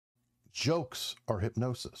jokes are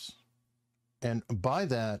hypnosis. And by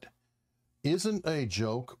that, isn't a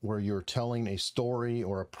joke where you're telling a story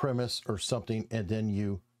or a premise or something and then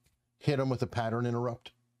you hit them with a pattern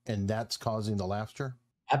interrupt and that's causing the laughter?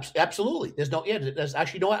 Absolutely. There's no, yeah, there's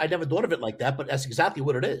actually, you know what? I never thought of it like that, but that's exactly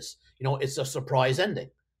what it is. It's a surprise ending.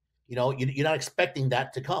 You're not expecting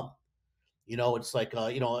that to come. It's like,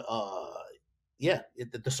 yeah,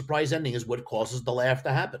 the surprise ending is what causes the laugh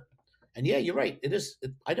to happen. And yeah, you're right. It is.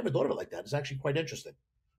 I never thought of it like that. It's actually quite interesting.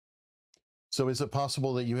 So is it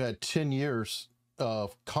possible that you had 10 years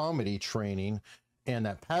of comedy training and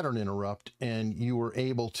that pattern interrupt and you were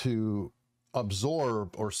able to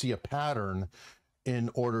absorb or see a pattern in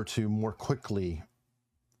order to more quickly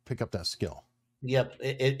pick up that skill? Yep.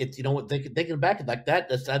 Thinking back like that,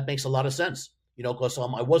 that makes a lot of sense. Because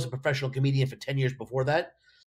I was a professional comedian for 10 years before that,